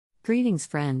Greetings,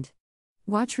 friend.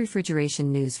 Watch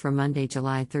refrigeration news for Monday,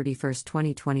 July 31,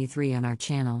 2023 on our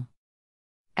channel.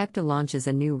 Epta launches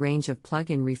a new range of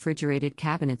plug-in refrigerated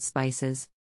cabinet spices.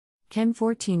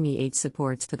 CEM14MI8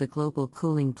 supports for the Global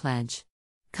Cooling Pledge.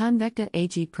 Konvekta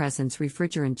AG presents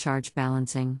refrigerant charge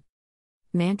balancing.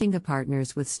 Mantinga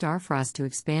partners with Starfrost to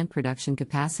expand production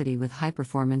capacity with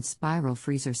high-performance spiral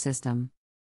freezer system.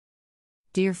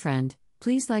 Dear friend,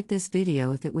 please like this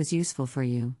video if it was useful for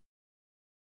you.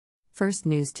 First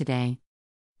news today.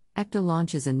 Epta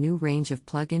launches a new range of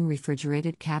plug-in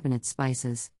refrigerated cabinet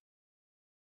spices.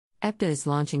 Epta is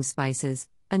launching Spices,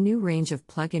 a new range of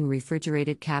plug-in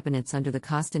refrigerated cabinets under the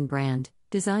Costin brand,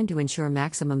 designed to ensure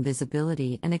maximum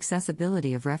visibility and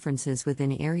accessibility of references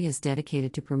within areas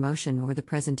dedicated to promotion or the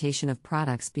presentation of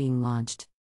products being launched.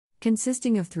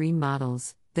 Consisting of 3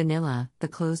 models: Vanilla, the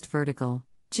closed vertical;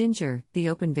 Ginger, the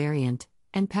open variant;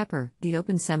 and Pepper, the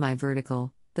open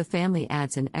semi-vertical, the family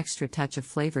adds an extra touch of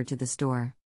flavor to the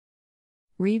store.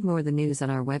 Read more the news on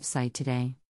our website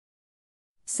today.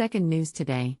 Second news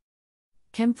today.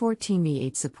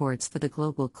 CEM14MI8 supports for the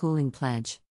Global Cooling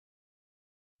Pledge.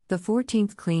 The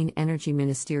 14th Clean Energy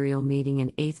Ministerial Meeting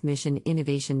and 8th Mission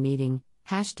Innovation Meeting,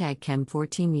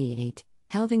 #CEM14MI8,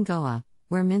 held in Goa,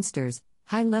 where ministers,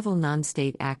 high-level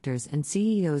non-state actors and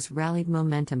CEOs rallied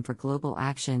momentum for global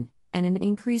action and an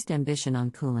increased ambition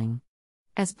on cooling.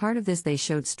 As part of this, they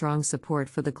showed strong support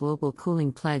for the Global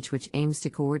Cooling Pledge, which aims to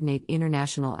coordinate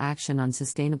international action on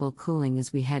sustainable cooling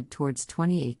as we head towards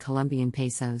 28 Colombian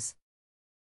pesos.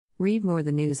 Read more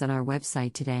the news on our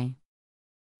website today.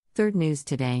 Third news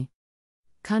today.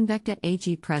 Konvekta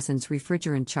AG presents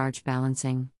refrigerant charge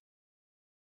balancing.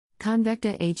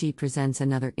 Konvekta AG presents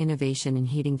another innovation in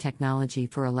heating technology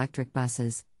for electric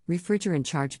buses. Refrigerant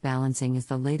charge balancing is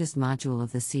the latest module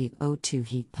of the CO2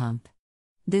 heat pump.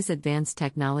 This advanced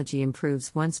technology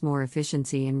improves once more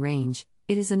efficiency and range.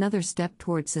 It is another step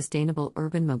towards sustainable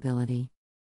urban mobility.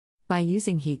 By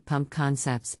using heat pump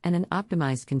concepts and an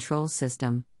optimized control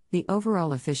system, the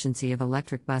overall efficiency of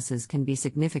electric buses can be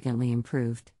significantly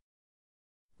improved.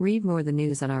 Read more the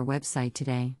news on our website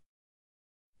today.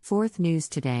 Fourth news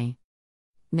today.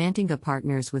 Mantinga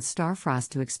partners with Starfrost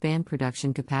to expand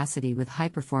production capacity with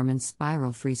high-performance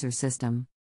spiral freezer system.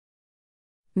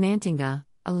 Mantinga,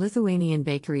 a Lithuanian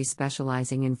bakery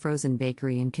specializing in frozen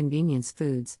bakery and convenience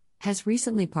foods, has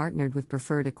recently partnered with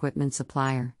preferred equipment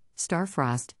supplier,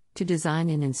 Starfrost, to design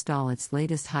and install its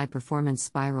latest high-performance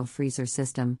spiral freezer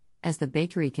system, as the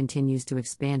bakery continues to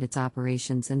expand its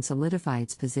operations and solidify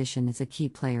its position as a key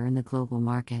player in the global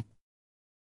market.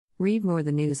 Read more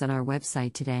the news on our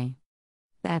website today.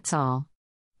 That's all.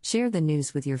 Share the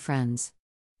news with your friends.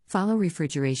 Follow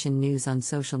Refrigeration News on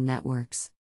social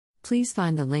networks. Please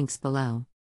find the links below.